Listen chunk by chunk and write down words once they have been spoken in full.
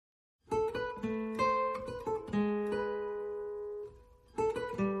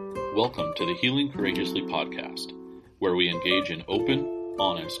Welcome to the Healing Courageously podcast, where we engage in open,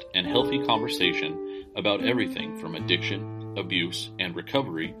 honest, and healthy conversation about everything from addiction, abuse, and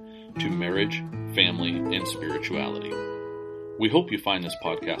recovery to marriage, family, and spirituality. We hope you find this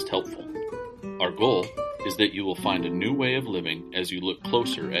podcast helpful. Our goal is that you will find a new way of living as you look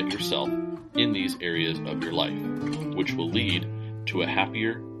closer at yourself in these areas of your life, which will lead to a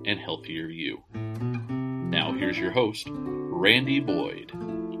happier and healthier you. Now here's your host, Randy Boyd.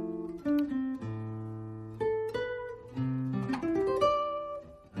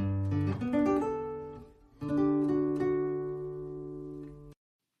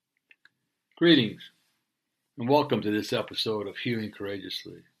 Greetings, and welcome to this episode of Healing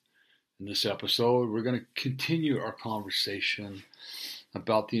Courageously. In this episode, we're going to continue our conversation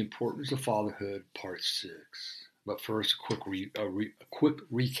about the importance of fatherhood, part 6. But first, a quick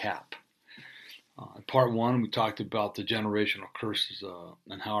recap. In part 1, we talked about the generational curses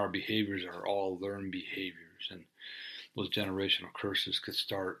and how our behaviors are all learned behaviors. And those generational curses could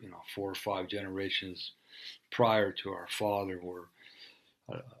start, 4 or 5 generations prior to our father, where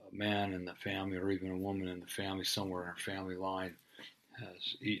a man in the family or even a woman in the family somewhere in our family line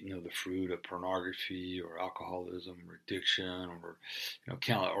has eaten of the fruit of pornography or alcoholism or addiction or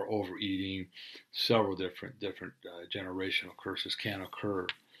or overeating. Several different generational curses can occur.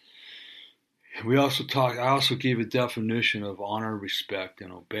 I also gave a definition of honor, respect,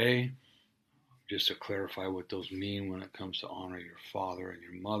 and obey, just to clarify what those mean when it comes to honor your father and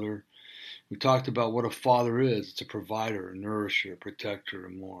your mother. We talked about what a father is. It's a provider, a nourisher, a protector,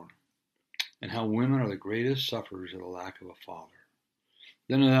 and more. And how women are the greatest sufferers of the lack of a father.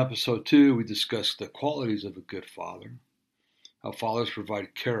 Then in episode 2, we discussed the qualities of a good father, how fathers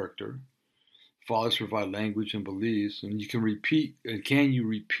provide character, fathers provide language and beliefs, and can you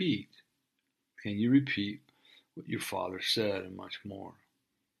repeat what your father said, and much more.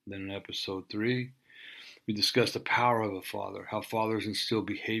 Then in episode 3, we discussed the power of a father, how fathers instill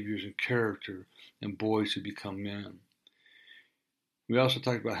behaviors and character in boys who become men. We also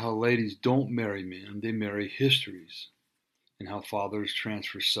talked about how ladies don't marry men, they marry histories, and how fathers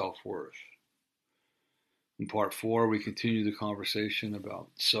transfer self-worth. In part 4, we continued the conversation about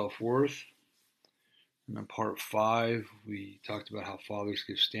self-worth. And in part 5, we talked about how fathers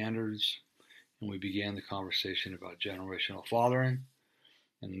give standards, and we began the conversation about generational fathering.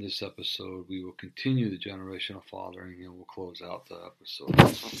 And in this episode, we will continue the generational fathering and we'll close out the episode.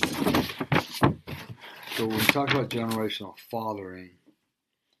 So when we talk about generational fathering,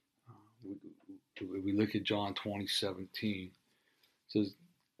 we look at John 20:17. It says,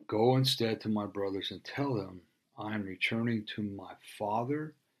 "Go instead to my brothers and tell them, I am returning to my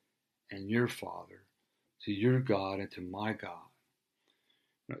Father and your Father, to your God and to my God."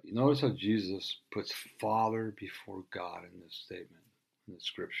 You notice how Jesus puts Father before God in this statement, in the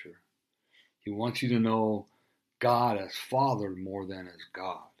scripture. He wants you to know God as Father more than as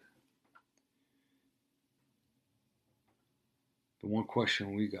God. The one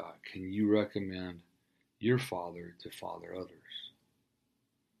question we got, can you recommend your father to father others?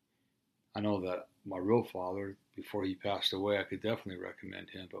 I know that my real father, before he passed away, I could definitely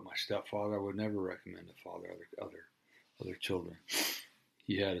recommend him, but my stepfather, I would never recommend to father other children.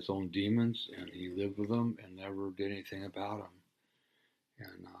 He had his own demons, and he lived with them and never did anything about them.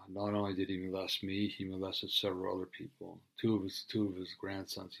 And not only did he molest me, he molested several other people. Two of his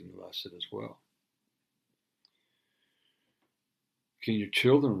grandsons he molested as well. Can your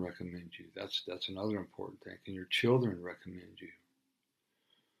children recommend you? That's another important thing. Can your children recommend you?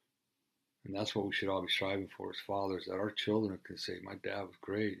 And that's what we should all be striving for as fathers, that our children can say, my dad was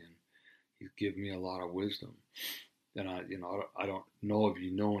great and he's given me a lot of wisdom. And I don't know if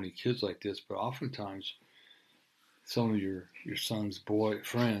you know any kids like this, but oftentimes some of your son's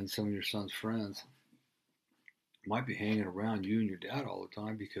friends might be hanging around you and your dad all the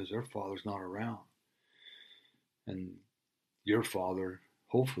time because their father's not around. And your father,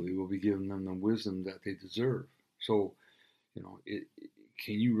 hopefully, will be giving them the wisdom that they deserve. So,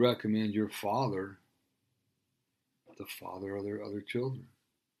 can you recommend your father to father other children?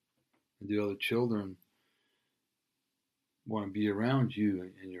 And the other children want to be around you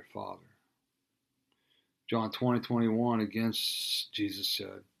and your father. John 20:21, again, Jesus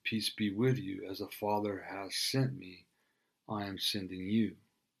said, "Peace be with you. As the Father has sent me, I am sending you."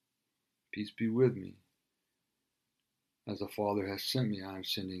 Peace be with me. As the Father has sent me, I am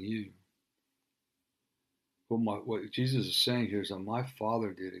sending you. But what Jesus is saying here is that my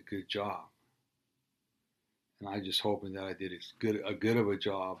Father did a good job. And I'm just hoping that I did as good of a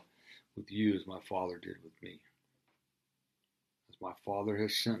job with you as my Father did with me. As my Father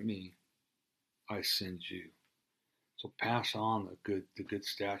has sent me, I send you. So pass on the good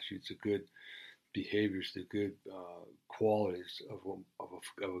statutes, the good behaviors, the good qualities of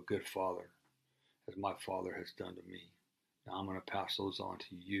a good father, as my father has done to me. Now I'm going to pass those on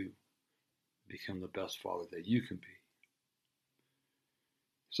to you. Become the best father that you can be.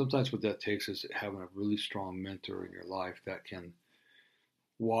 Sometimes what that takes is having a really strong mentor in your life that can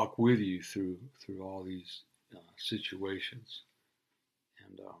walk with you through all these situations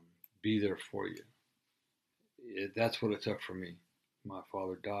and be there for you. That's what it took for me. My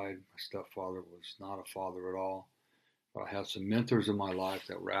father died. My stepfather was not a father at all. I had some mentors in my life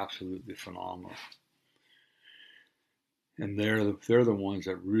that were absolutely phenomenal. And they're the ones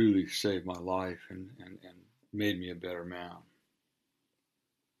that really saved my life and made me a better man.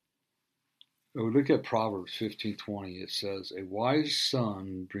 When we look at Proverbs 15:20, it says, "A wise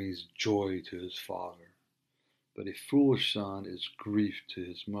son brings joy to his father, but a foolish son is grief to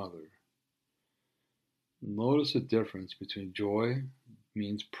his mother." Notice the difference between joy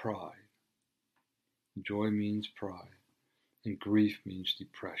means pride. Joy means pride, and grief means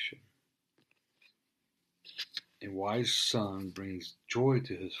depression. A wise son brings joy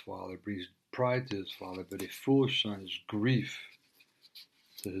to his father, brings pride to his father, but a foolish son is grief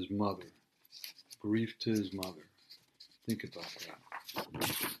to his mother. Grief to his mother. Think about that.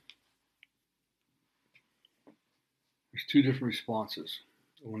 There's two different responses.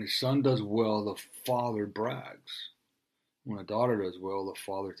 When a son does well, the father brags. When a daughter does well, the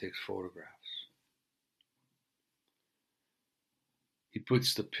father takes photographs. He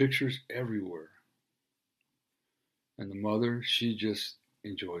puts the pictures everywhere. And the mother, she just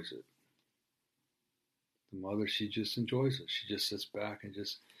enjoys it. The mother, she just enjoys it. She just sits back and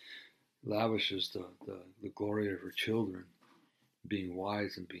just lavishes the glory of her children being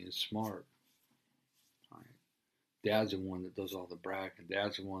wise and being smart. Right? Dad's the one that does all the bragging.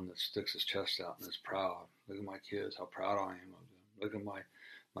 Dad's the one that sticks his chest out and is proud. Look at my kids, how proud I am of them. Look at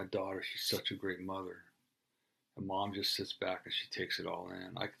my daughter, she's such a great mother. And mom just sits back and she takes it all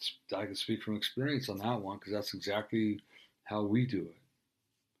in. I can speak from experience on that one because that's exactly how we do it.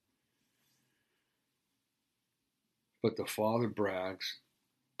 But the father brags,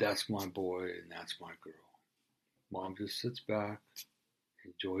 "That's my boy and that's my girl." Mom just sits back,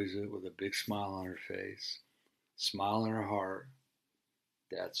 enjoys it with a big smile on her face, smile in her heart.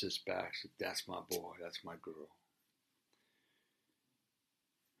 Dad sits back, says, "That's my boy, that's my girl."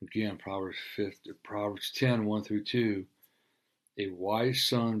 Again, Proverbs 10, 1 through 2. A wise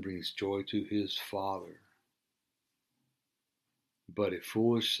son brings joy to his father, but a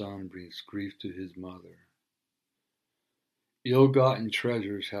foolish son brings grief to his mother. Ill-gotten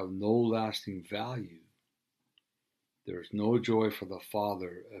treasures have no lasting value. There is no joy for the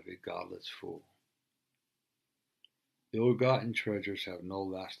father of a godless fool. Ill-gotten treasures have no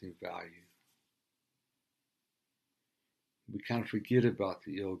lasting value. We kind of forget about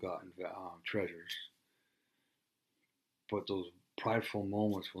the ill-gotten treasures, but those prideful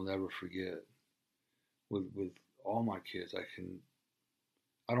moments we'll never forget. With all my kids, I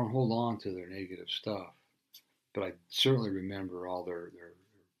don't hold on to their negative stuff, but I certainly remember all their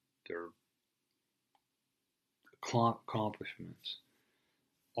accomplishments,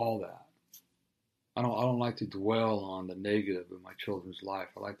 all that. I don't like to dwell on the negative in my children's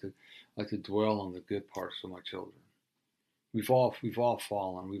life. I like to dwell on the good parts of my children. We've all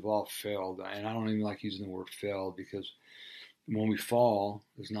fallen, we've all failed, and I don't even like using the word failed because when we fall,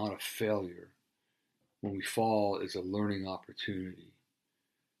 it's not a failure. When we fall, it's a learning opportunity,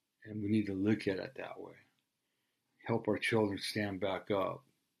 and we need to look at it that way. Help our children stand back up.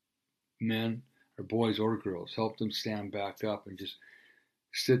 Men, or boys or girls, help them stand back up and just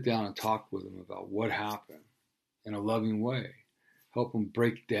sit down and talk with them about what happened in a loving way. Help them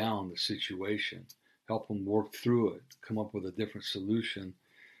break down the situation. Help them work through it, come up with a different solution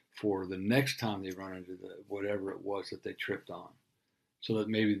for the next time they run into whatever it was that they tripped on. So that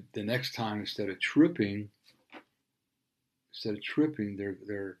maybe the next time, instead of tripping,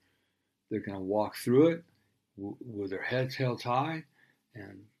 they're going to walk through it with their heads held high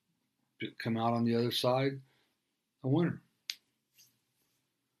and come out on the other side a winner.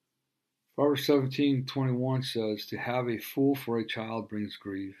 Proverbs 17:21 says, "To have a fool for a child brings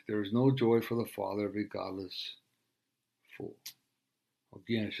grief. There is no joy for the father of a godless fool."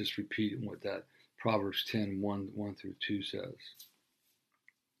 Again, it's just repeating what that Proverbs 10, 1 through 2 says.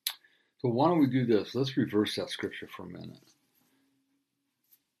 So why don't we do this? Let's reverse that scripture for a minute.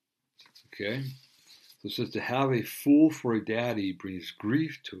 Okay? So it says, "To have a fool for a daddy brings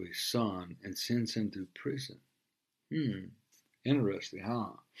grief to a son and sends him to prison." Interesting,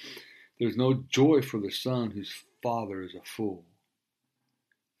 huh? There's no joy for the son whose father is a fool.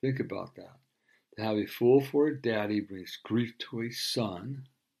 Think about that. To have a fool for a daddy brings grief to a son.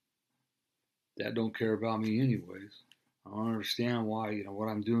 Dad don't care about me anyways. I don't understand why, what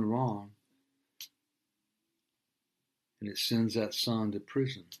I'm doing wrong. And it sends that son to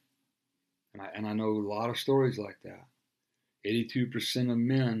prison. And I know a lot of stories like that. 82% of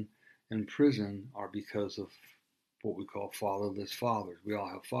men in prison are because of what we call fatherless fathers. We all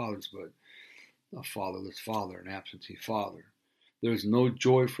have fathers, but a fatherless father, an absentee father. There is no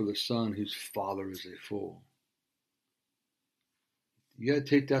joy for the son whose father is a fool. You got to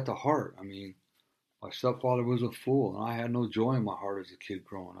take that to heart. I mean, my stepfather was a fool, and I had no joy in my heart as a kid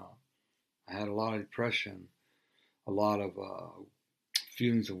growing up. I had a lot of depression, a lot of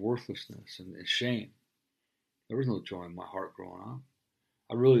feelings of worthlessness and shame. There was no joy in my heart growing up.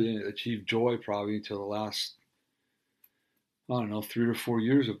 I really didn't achieve joy probably until the last, 3 or 4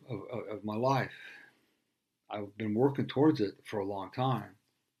 years of my life. I've been working towards it for a long time,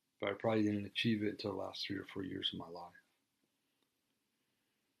 but I probably didn't achieve it until the last 3 or 4 years of my life.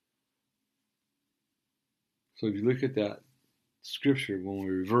 So if you look at that scripture, when we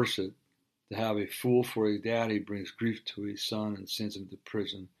reverse it, to have a fool for a daddy brings grief to his son and sends him to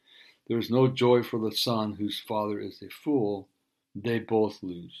prison. There is no joy for the son whose father is a fool. They both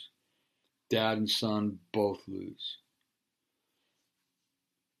lose. Dad and son both lose.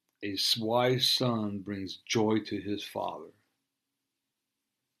 A wise son brings joy to his father.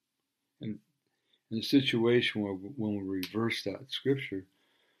 And in a situation where when we reverse that scripture,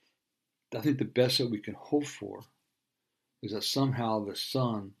 I think the best that we can hope for is that somehow the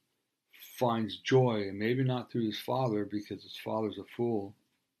son finds joy, and maybe not through his father because his father's a fool,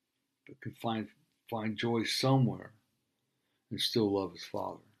 but can find joy somewhere and still love his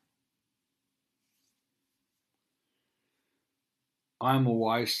father. I am a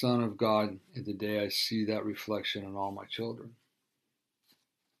wise son of God, and today I see that reflection in all my children.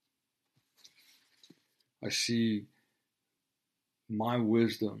 I see my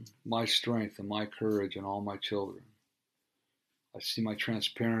wisdom, my strength, and my courage in all my children. I see my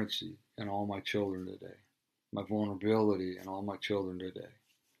transparency in all my children today, my vulnerability in all my children today.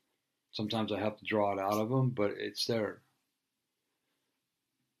 Sometimes I have to draw it out of them, but it's there.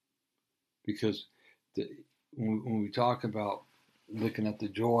 Because when we talk about looking at the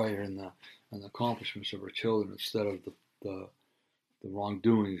joy and the accomplishments of our children instead of the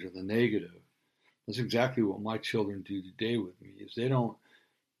wrongdoings or the negative, that's exactly what my children do today with me. Is they don't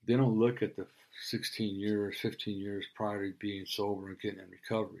look at the 16 years, 15 years prior to being sober and getting in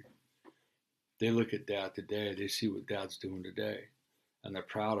recovery. They look at Dad today. They see what Dad's doing today, and they're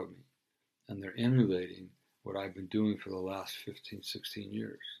proud of me, and they're emulating what I've been doing for the last 15, 16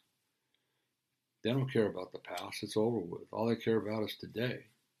 years. They don't care about the past. It's over with. All they care about is today.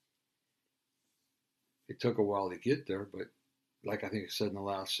 It took a while to get there, but like I think I said in the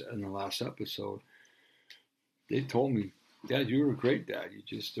last episode, they told me, Dad, you were a great dad.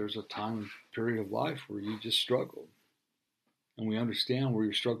 There's a time period of life where you just struggled. And we understand where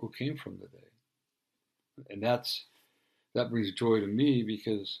your struggle came from today. And that brings joy to me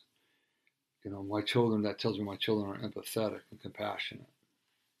because, my children, that tells me my children are empathetic and compassionate.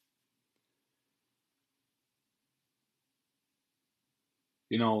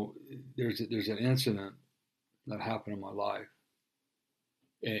 There's an incident that happened in my life.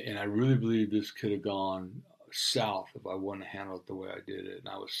 And I really believe this could have gone south if I wouldn't have handled it the way I did it. And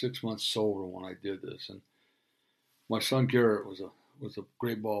I was 6 months sober when I did this. And my son Garrett was a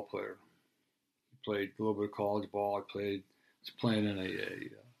great ball player. He played a little bit of college ball. I was playing in a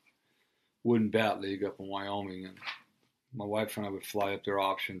wooden bat league up in Wyoming, and my wife and I would fly up there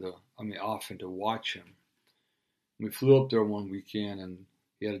often to watch him. And we flew up there one weekend, and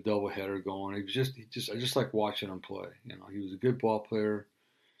he had a doubleheader going. I just like watching him play. He was a good ball player.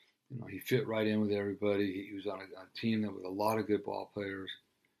 He fit right in with everybody. He was on a team that with a lot of good ball players.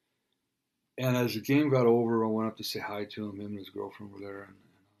 And as the game got over, I went up to say hi to him. Him and his girlfriend were there, and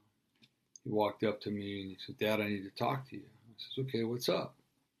he walked up to me and he said, Dad, I need to talk to you. I said, okay, what's up?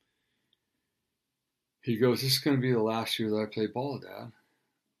 He goes, this is going to be the last year that I play ball, Dad.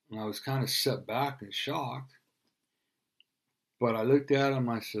 And I was kind of set back and shocked. But I looked at him,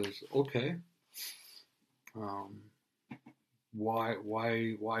 I says, okay. Why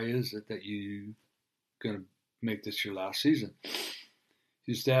is it that you going to make this your last season?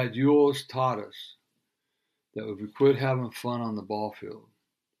 He says, Dad, you always taught us that if we quit having fun on the ball field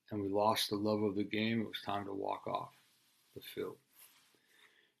and we lost the love of the game, it was time to walk off the field.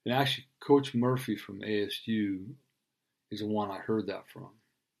 And actually, Coach Murphy from ASU is the one I heard that from.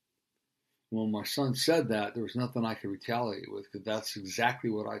 When my son said that, there was nothing I could retaliate with because that's exactly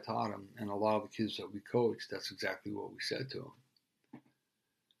what I taught him. And a lot of the kids that we coached, that's exactly what we said to them.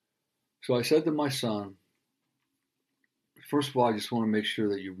 So I said to my son, first of all, I just want to make sure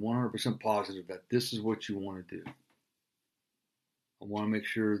that you're 100% positive that this is what you want to do. I want to make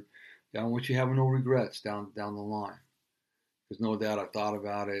sure I don't want you having no regrets down the line. There's no doubt I thought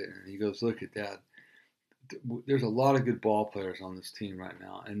about it. And he goes, look at Dad. There's a lot of good ball players on this team right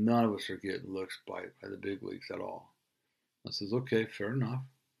now, and none of us are getting looks by the big leagues at all. I says, okay, fair enough.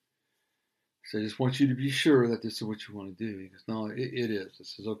 So I just want you to be sure that this is what you want to do. He goes, no, it is. I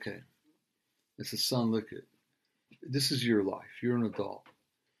says, okay. I says, son, look at this is your life. You're an adult.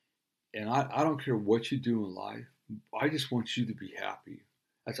 And I don't care what you do in life. I just want you to be happy.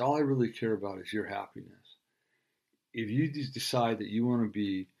 That's all I really care about is your happiness. If you just decide that you want to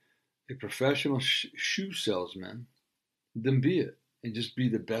be a professional shoe salesman, then be it. And just be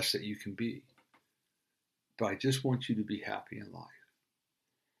the best that you can be. But I just want you to be happy in life.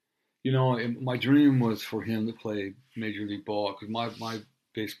 You know, my dream was for him to play Major League Ball because my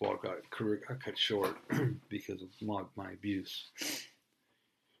baseball career got cut short because of my abuse.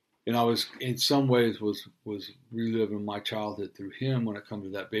 And I was, in some ways, was reliving my childhood through him when it comes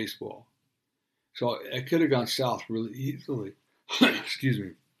to that baseball. So I could have gone south really easily. Excuse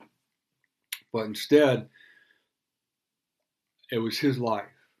me. But instead, it was his life.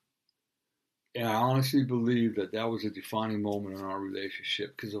 And I honestly believe that was a defining moment in our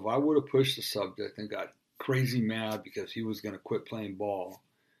relationship. Because if I would have pushed the subject and got crazy mad because he was going to quit playing ball,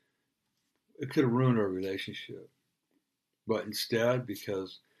 it could have ruined our relationship. But instead,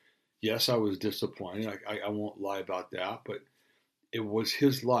 because yes, I was disappointed. I won't lie about that. But it was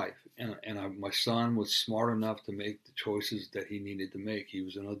his life. And my son was smart enough to make the choices that he needed to make. He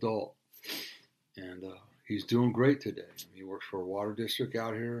was an adult. And he's doing great today. He works for a water district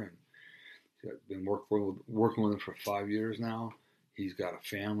out here. And I've been working with him for 5 years now. He's got a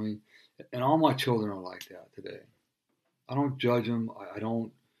family. And all my children are like that today. I don't judge them.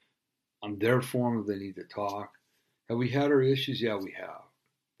 I'm there for them if they need to talk. Have we had our issues? Yeah, we have.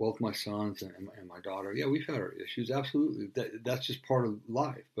 Both my sons and my daughter. Yeah, we've had our issues. Absolutely. That's just part of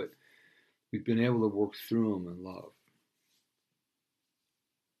life. But we've been able to work through them in love.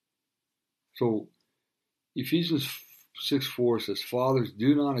 So Ephesians 6:4 says, fathers,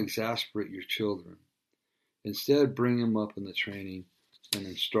 do not exasperate your children. Instead, bring them up in the training and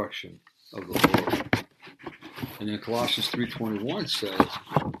instruction of the Lord. And then Colossians 3:21 says,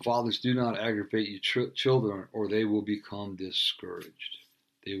 fathers, do not aggravate your children or they will become discouraged.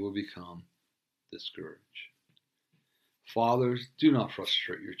 They will become discouraged. Fathers, do not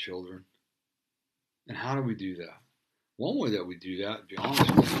frustrate your children. And how do we do that? One way that we do that, to be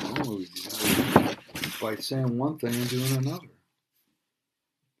honest with you, one way we do that is by saying one thing and doing another.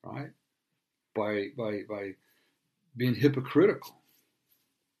 Right? By being hypocritical.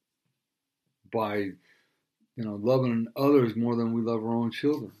 By loving others more than we love our own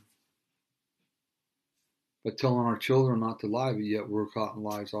children. By telling our children not to lie, but yet we're caught in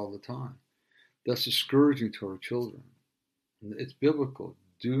lies all the time. That's discouraging to our children. It's biblical.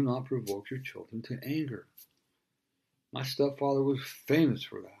 Do not provoke your children to anger. My stepfather was famous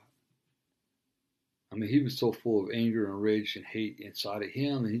for that. I mean, he was so full of anger and rage and hate inside of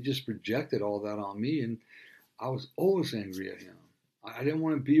him, and he just projected all that on me, and I was always angry at him. I didn't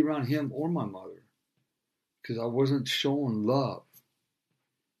want to be around him or my mother because I wasn't showing love.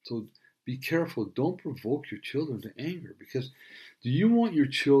 So be careful. Don't provoke your children to anger, because do you want your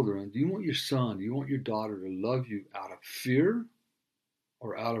children, do you want your son, do you want your daughter to love you out of fear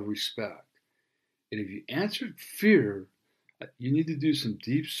or out of respect? And if you answered fear, you need to do some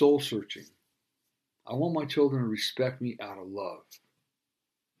deep soul searching. I want my children to respect me out of love.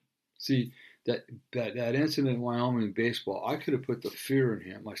 See, that incident in Wyoming in baseball, I could have put the fear in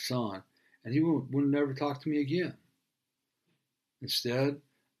him, my son, and he would never talk to me again. Instead,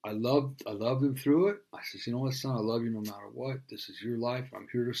 I loved him through it. I said, you know what, son, I love you no matter what. This is your life. I'm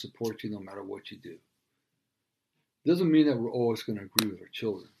here to support you no matter what you do. Doesn't mean that we're always going to agree with our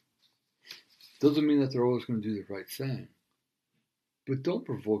children. Doesn't mean that they're always going to do the right thing. But don't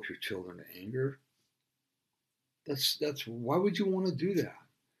provoke your children to anger. That's why would you want to do that?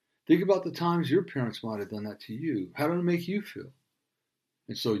 Think about the times your parents might have done that to you. How did it make you feel?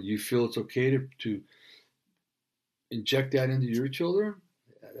 And so you feel it's okay to inject that into your children?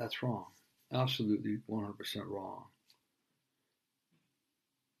 That's wrong. Absolutely 100% wrong.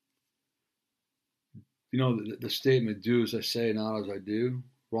 You know, the statement, do as I say, not as I do,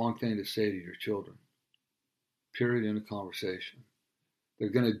 wrong thing to say to your children. Period, end of conversation. They're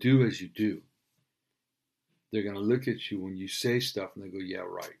going to do as you do. They're going to look at you when you say stuff and they go, yeah,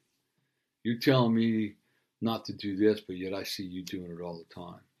 right. You're telling me not to do this, but yet I see you doing it all the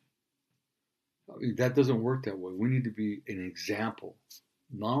time. I mean, that doesn't work that way. We need to be an example,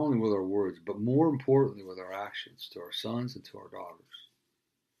 not only with our words, but more importantly with our actions to our sons and to our daughters.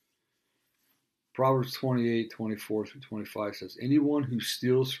 Proverbs 28:24-25 says, anyone who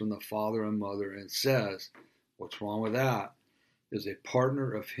steals from the father and mother and says, what's wrong with that, is a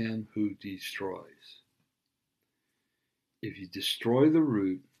partner of him who destroys. If you destroy the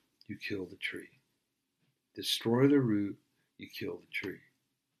root, you kill the tree. Destroy the root, you kill the tree.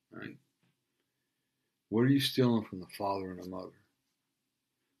 Right? What are you stealing from the father and the mother?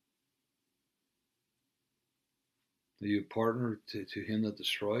 Are you a partner to him that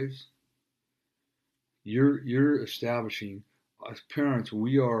destroys? You're establishing, as parents,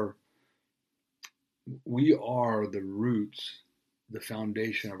 we are the roots, the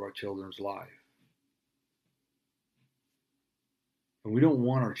foundation of our children's life. And we don't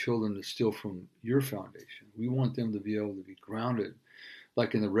want our children to steal from your foundation. We want them to be able to be grounded,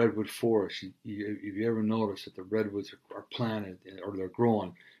 like in the redwood forest. If you ever notice that the redwoods are planted or they're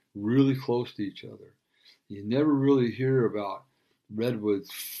growing really close to each other, you never really hear about redwoods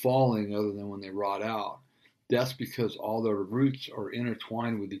falling other than when they rot out. That's because all their roots are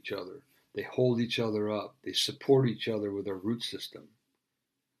intertwined with each other. They hold each other up. They support each other with their root system.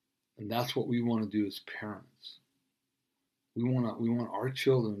 And that's what we want to do as parents. We want our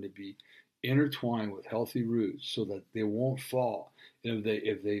children to be intertwined with healthy roots so that they won't fall. And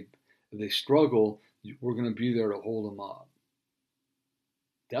if they struggle, we're going to be there to hold them up.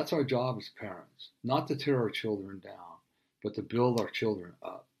 That's our job as parents, not to tear our children down, but to build our children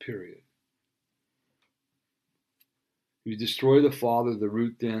up, period. If you destroy the father, the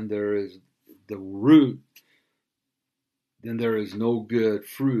root, then there is no good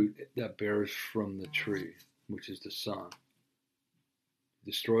fruit that bears from the tree, which is the son.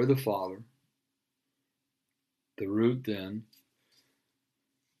 Destroy the father, the root, then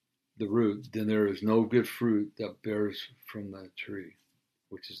there is no good fruit that bears from the tree,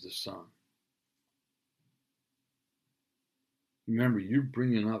 which is the son. Remember, you're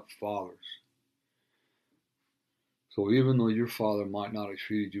bringing up fathers. So even though your father might not have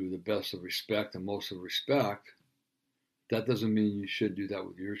treated you with the best of respect and most of respect, that doesn't mean you should do that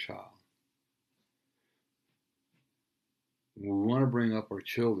with your child. We want to bring up our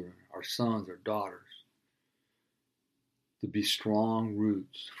children, our sons, our daughters, to be strong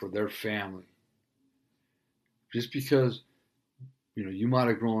roots for their family. Just because, you might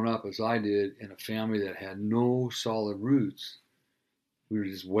have grown up as I did in a family that had no solid roots. We were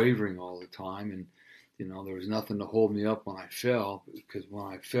just wavering all the time, and there was nothing to hold me up when I fell, because when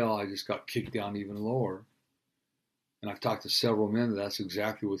I fell, I just got kicked down even lower. And I've talked to several men that's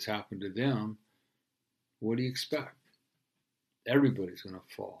exactly what's happened to them. What do you expect? Everybody's going to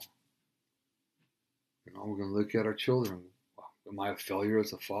fall. We're going to look at our children. Am I a failure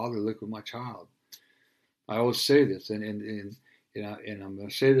as a father? Look at my child. I always say this, and I'm going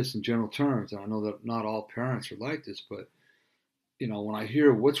to say this in general terms, and I know that not all parents are like this, but, when I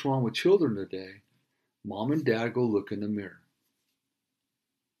hear what's wrong with children today, mom and dad go look in the mirror.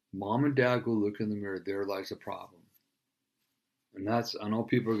 Mom and dad go look in the mirror. There lies the problem. And I know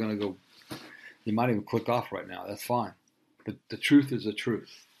people are going to go, you might even click off right now. That's fine. But the truth is the truth.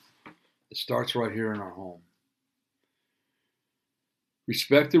 It starts right here in our home.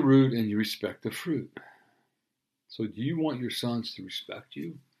 Respect the root and you respect the fruit. So do you want your sons to respect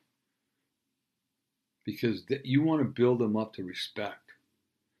you? Because you want to build them up to respect.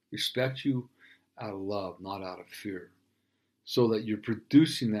 Respect you out of love, not out of fear. So that you're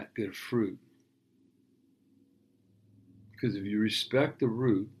producing that good fruit. Because if you respect the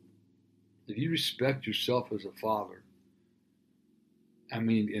root, if you respect yourself as a father, and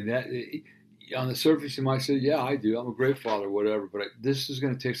that on the surface you might say, yeah, I do. I'm a great father, whatever. But this is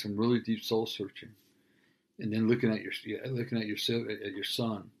going to take some really deep soul searching, and then looking at your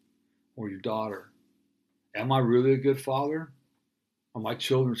son or your daughter. Am I really a good father? Are my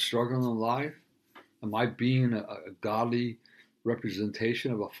children struggling in life? Am I being a godly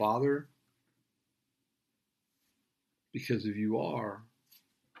representation of a father? Because if you are,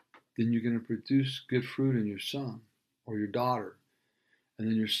 then you're going to produce good fruit in your son or your daughter. And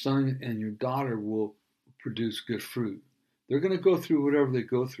then your son and your daughter will produce good fruit. They're going to go through whatever they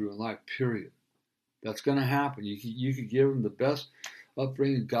go through in life, period. That's going to happen. You could give them the best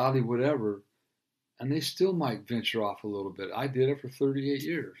upbringing, godly, whatever, and they still might venture off a little bit. I did it for 38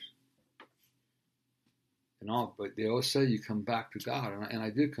 years. But they always say you come back to God, and I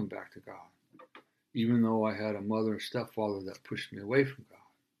did come back to God. Even though I had a mother and stepfather that pushed me away from God.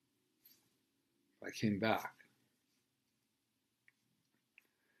 I came back.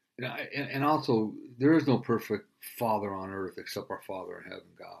 And also, there is no perfect father on earth except our Father in heaven,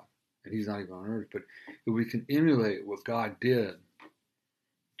 God. And He's not even on earth. But if we can emulate what God did,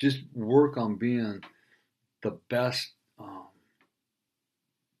 just work on being the best,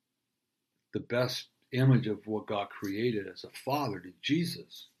 image of what God created as a father to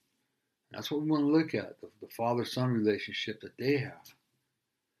Jesus. That's what we want to look at, the father-son relationship that they have.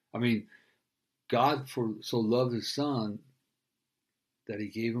 I mean, God so loved his son that he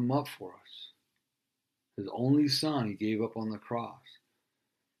gave him up for us. His only son he gave up on the cross.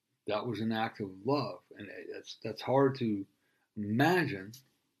 That was an act of love, and that's hard to imagine.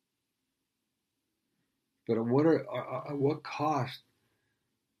 But at what cost?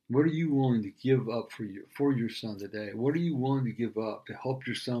 What are you willing to give up for your son today? What are you willing to give up to help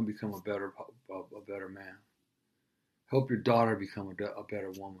your son become a better man? Help your daughter become a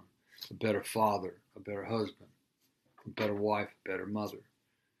better woman, a better father, a better husband, a better wife, a better mother.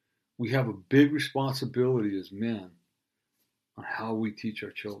 We have a big responsibility as men on how we teach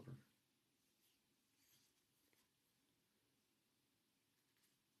our children.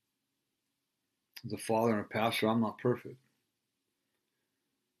 As a father and a pastor, I'm not perfect.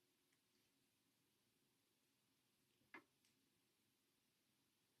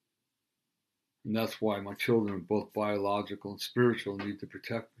 And that's why my children, both biological and spiritual, need to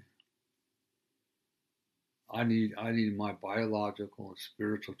protect me. I need my biological and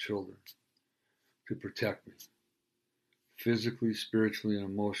spiritual children to protect me, physically, spiritually, and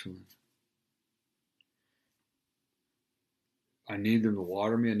emotionally. I need them to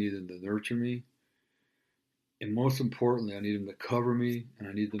water me. I need them to nurture me. And most importantly, I need them to cover me, and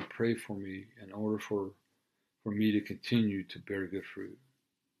I need them to pray for me in order for me to continue to bear good fruit.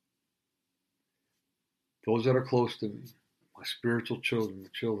 Those that are close to me, my spiritual children, the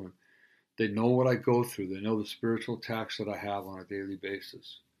children, they know what I go through. They know the spiritual attacks that I have on a daily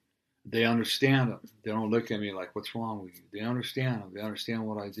basis. They understand them. They don't look at me like, what's wrong with you? They understand them. They understand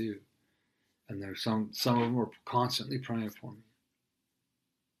what I do. And there's some of them are constantly praying for me.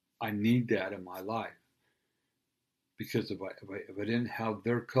 I need that in my life. Because if I didn't have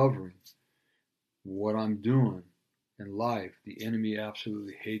their covering, what I'm doing in life, the enemy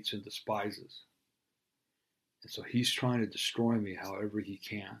absolutely hates and despises. And so he's trying to destroy me however he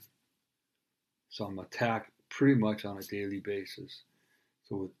can. So I'm attacked pretty much on a daily basis.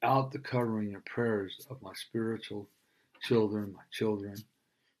 So without the covering and prayers of my spiritual children,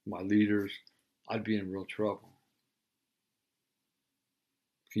 my leaders, I'd be in real trouble.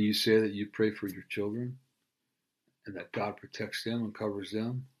 Can you say that you pray for your children and that God protects them and covers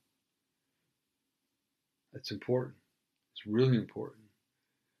them? That's important. It's really important.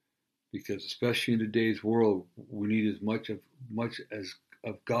 Because especially in today's world, we need as much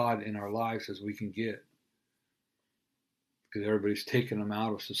of God in our lives as we can get. Because everybody's taking them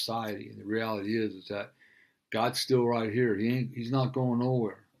out of society. And the reality is that God's still right here. He's not going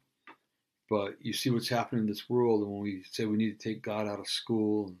nowhere. But you see what's happening in this world, and when we say we need to take God out of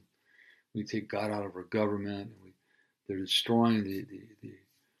school, and we take God out of our government, and they're destroying the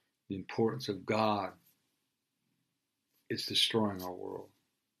importance of God. It's destroying our world,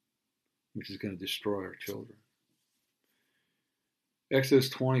 which is going to destroy our children. Exodus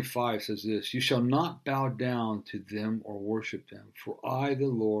 25 says this, "You shall not bow down to them or worship them, for I, the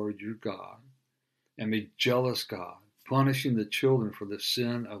Lord your God, am a jealous God, punishing the children for the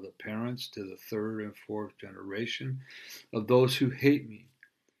sin of the parents to the third and fourth generation of those who hate me,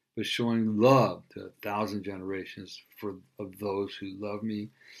 but showing love to 1,000 generations of those who love me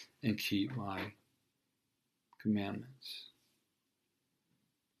and keep my commandments."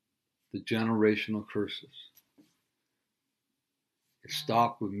 The generational curses. It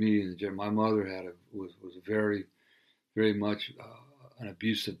stopped with me. My mother was very, very much an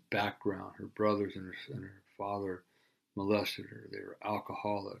abusive background. Her brothers and her father molested her. They were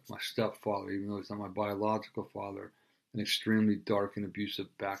alcoholic. My stepfather, even though he's not my biological father, an extremely dark and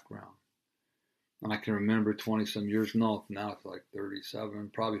abusive background. And I can remember 20 some years, now it's like 37,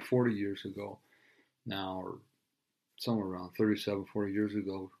 probably 40 years ago now, or somewhere around 37, 40 years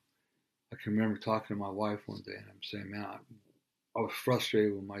ago. I can remember talking to my wife one day and I'm saying, man, I was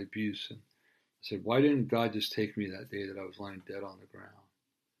frustrated with my abuse. And I said, why didn't God just take me that day that I was lying dead on the ground?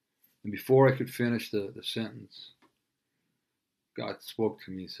 And before I could finish the sentence, God spoke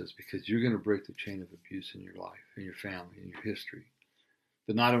to me and says, because you're going to break the chain of abuse in your life, in your family, in your history.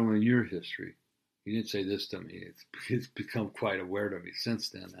 But not only in your history. He didn't say this to me. It's become quite aware to me since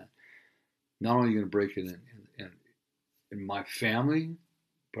then that not only are you going to break it in my family,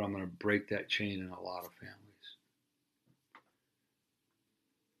 but I'm going to break that chain in a lot of families.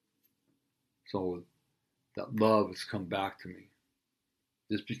 So that love has come back to me.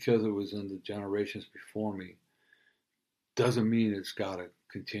 Just because it was in the generations before me doesn't mean it's got to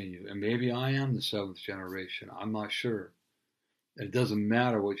continue. And maybe I am the seventh generation. I'm not sure. It doesn't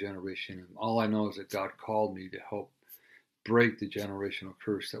matter what generation I'm in. All I know is that God called me to help break the generational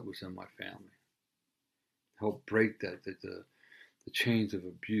curse that was in my family. Help break the chains of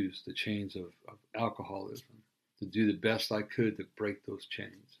abuse, the chains of alcoholism, to do the best I could to break those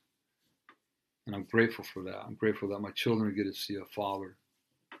chains. And I'm grateful for that. I'm grateful that my children get to see a father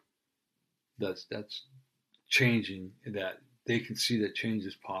that's changing, that they can see that change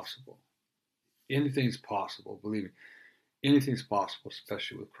is possible. Anything's possible, believe me. Anything's possible,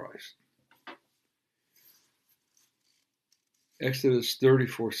 especially with Christ. Exodus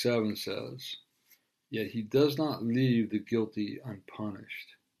 34:7 says, "Yet he does not leave the guilty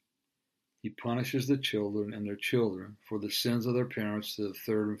unpunished. He punishes the children and their children for the sins of their parents to the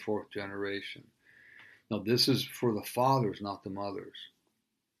third and fourth generation." Now, this is for the fathers, not the mothers.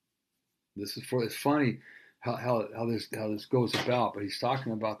 This is for, it's funny how this goes about, but he's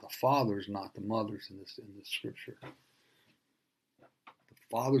talking about the fathers, not the mothers in this scripture. The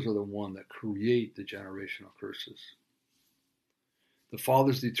fathers are the one that create the generational curses. The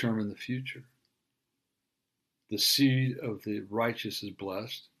fathers determine the future. The seed of the righteous is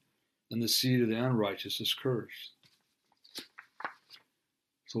blessed, and the seed of the unrighteous is cursed.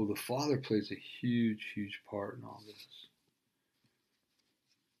 So the father plays a huge, huge part in all this.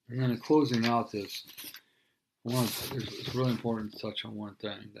 And then in closing out this, it's really important to touch on one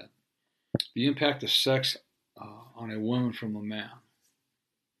thing, that the impact of sex on a woman from a man.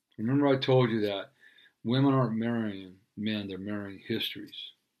 Remember I told you that women aren't marrying men, they're marrying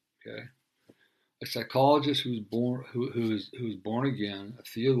histories. Okay? A psychologist who was born again, a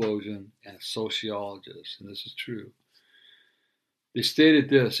theologian, and a sociologist, and this is true. They stated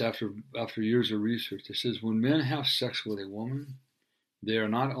this after years of research. It says, when men have sex with a woman, they are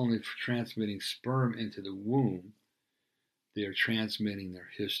not only transmitting sperm into the womb, they are transmitting their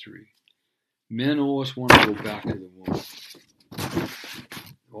history. Men always want to go back to the womb.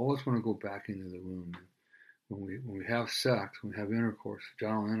 Always want to go back into the womb. When we have sex, when we have intercourse,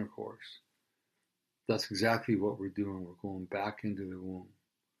 vaginal intercourse, that's exactly what we're doing. We're going back into the womb.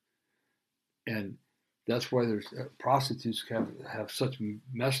 And that's why there's prostitutes have such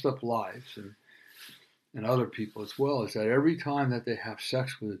messed up lives, and other people as well, is that every time that they have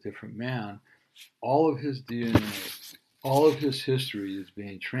sex with a different man, all of his DNA, all of his history is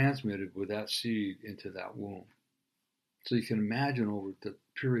being transmitted with that seed into that womb. So you can imagine over the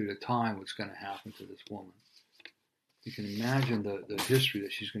period of time what's going to happen to this woman. You can imagine the history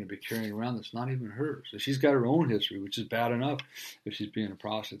that she's going to be carrying around that's not even hers. So she's got her own history, which is bad enough if she's being a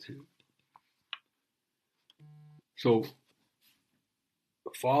prostitute. So,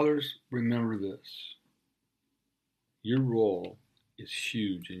 fathers, remember this. Your role is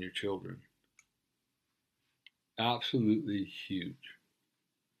huge in your children. Absolutely huge.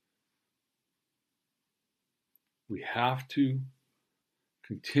 We have to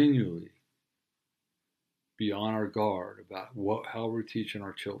continually be on our guard about how we're teaching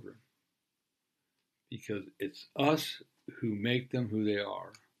our children, because it's us who make them who they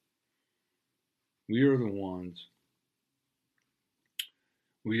are. We are the ones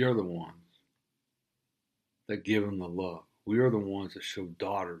that give them the love. We are the ones that show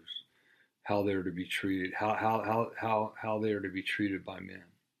daughters how they're to be treated, how they are to be treated by men.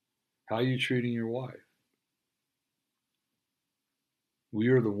 How are you treating your wife? We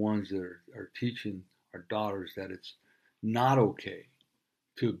are the ones that are teaching our daughters that it's not okay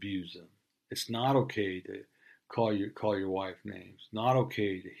to abuse them. It's not okay to call your wife names. Not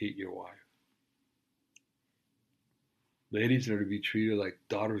okay to hit your wife. Ladies are to be treated like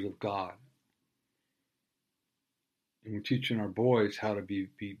daughters of God. And we're teaching our boys how to be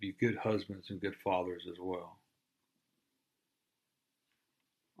good husbands and good fathers as well.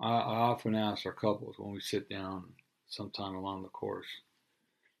 I often ask our couples when we sit down sometime along the course,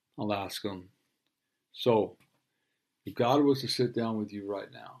 I'll ask them, so if God was to sit down with you right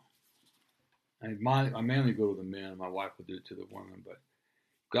now, I mainly go to the men, my wife will do it to the women, but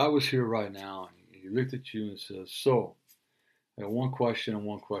if God was here right now and he looked at you and says, so I got one question and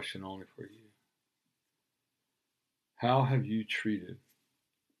one question only for you. How have you treated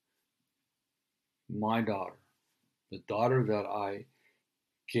my daughter, the daughter that I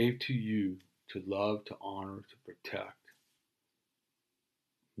gave to you to love, to honor, to protect?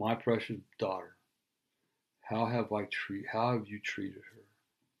 My precious daughter, how have you treated her?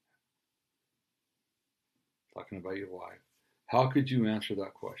 Talking about your wife. How could you answer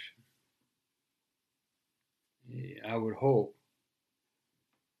that question? I would hope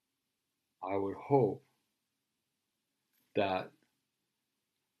that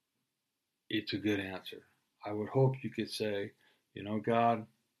it's a good answer. I would hope you could say, God,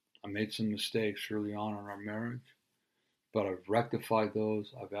 I made some mistakes early on in our marriage, but I've rectified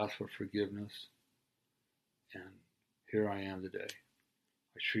those. I've asked for forgiveness, and here I am today.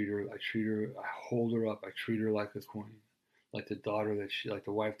 I hold her up. I treat her like a queen, like the daughter like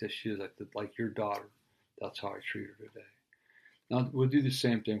the wife that she is, like your daughter. That's how I treat her today. Now, we'll do the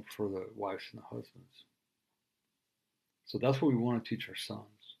same thing for the wives and the husbands. So that's what we want to teach our sons.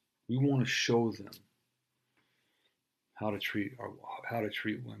 We want to show them how to treat women,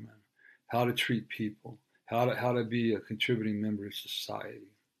 how to treat people, how to be a contributing member of society.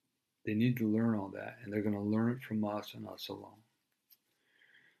 They need to learn all that, and they're going to learn it from us and us alone.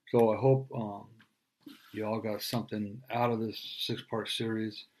 So I hope you all got something out of this 6-part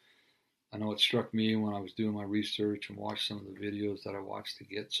series. I know it struck me when I was doing my research and watched some of the videos that I watched to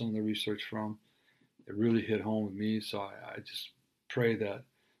get some of the research from. It really hit home with me, so I just pray that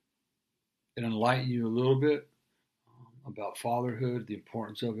it enlighten you a little bit about fatherhood, the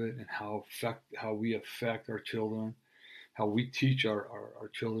importance of it, and how we affect our children, how we teach our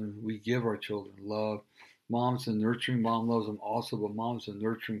children. We give our children love. Mom's the nurturing. Mom loves them also, but mom's the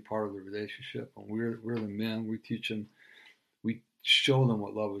nurturing part of the relationship. And we're the men. We teach them. We show them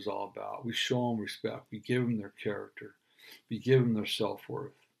what love is all about. We show them respect. We give them their character. We give them their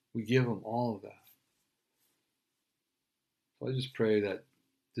self-worth. We give them all of that. So I just pray that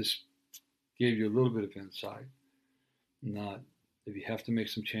this gave you a little bit of insight. Not if you have to make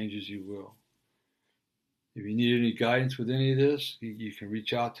some changes, you will. If you need any guidance with any of this, you can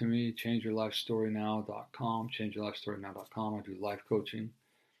reach out to me, changeyourlifestorynow.com, changeyourlifestorynow.com. I do life coaching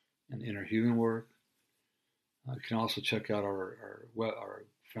and inner healing work. You can also check out our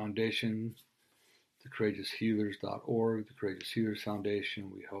foundation, thecourageoushealers.org, the Courageous Healers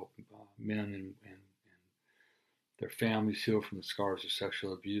Foundation. We help men and their families heal from the scars of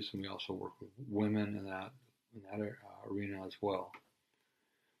sexual abuse, and we also work with women in that arena as well.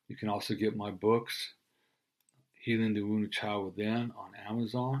 You can also get my books, Healing the Wounded Child Within, on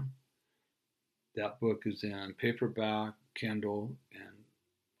Amazon. That book is in paperback, Kindle, and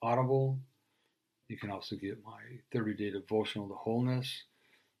Audible. You can also get my 30-day devotional to wholeness.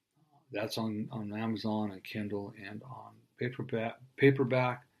 That's on Amazon and Kindle and on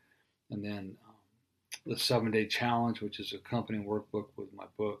paperback. And then the 7-day challenge, which is accompanying workbook with my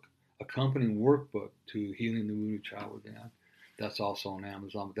book, accompanying workbook to Healing the Wounded Child Within. That's also on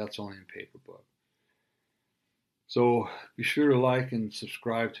Amazon, but that's only in paper book. So be sure to like and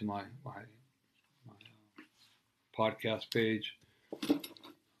subscribe to my podcast page. I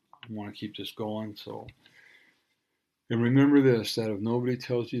want to keep this going. And remember this, that if nobody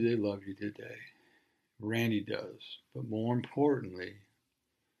tells you they love you today, Randy does. But more importantly,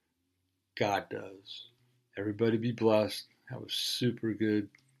 God does. Everybody be blessed. Have a super good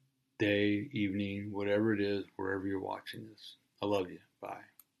day, evening, whatever it is, wherever you're watching this. I love you. Bye.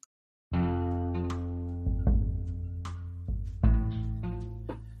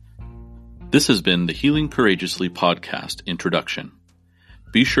 This has been the Healing Courageously podcast introduction.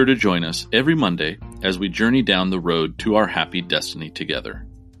 Be sure to join us every Monday as we journey down the road to our happy destiny together.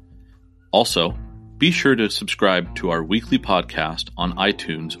 Also, be sure to subscribe to our weekly podcast on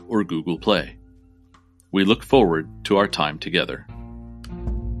iTunes or Google Play. We look forward to our time together.